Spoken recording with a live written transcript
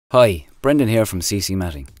Hi, Brendan here from CC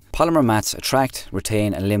Matting. Polymer mats attract,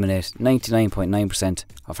 retain and eliminate 99.9%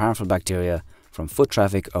 of harmful bacteria from foot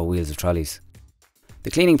traffic or wheels of trolleys.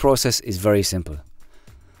 The cleaning process is very simple.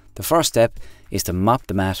 The first step is to mop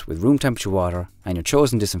the mat with room temperature water and your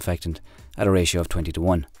chosen disinfectant at a ratio of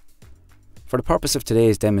 20:1. For the purpose of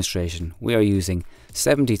today's demonstration, we are using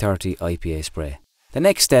 70-30 IPA spray. The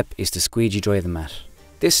next step is to squeegee dry the mat.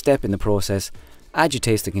 This step in the process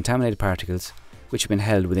agitates the contaminated particles which have been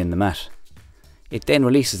held within the mat. It then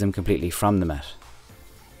releases them completely from the mat.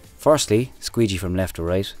 Firstly, squeegee from left to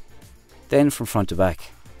right, then from front to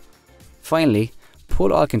back. Finally,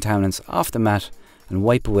 pull all contaminants off the mat and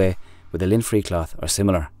wipe away with a lint-free cloth or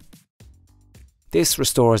similar. This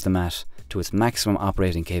restores the mat to its maximum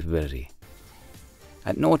operating capability.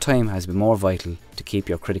 At no time has been more vital to keep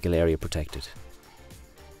your critical area protected.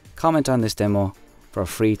 Comment on this demo for a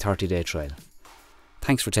free 30-day trial.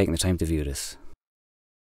 Thanks for taking the time to view this.